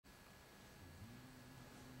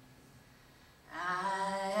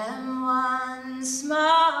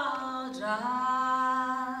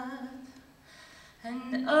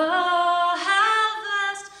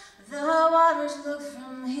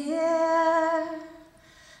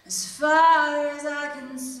As far as I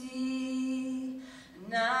can see,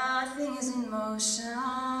 nothing is in motion.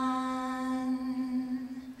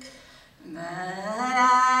 But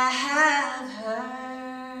I have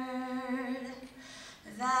heard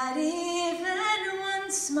that even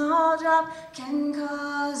one small drop can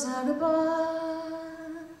cause a ripple,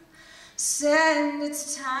 send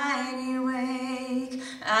its tiny wake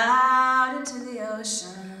out into the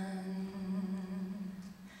ocean.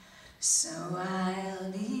 So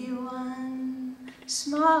I'll be one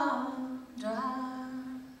small drop,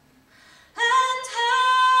 and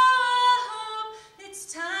hope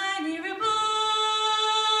its tiny ripple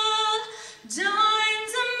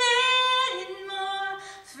joins a million more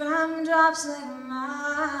from drops like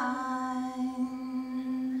mine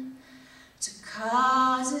to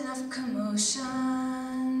cause enough commotion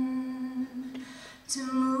to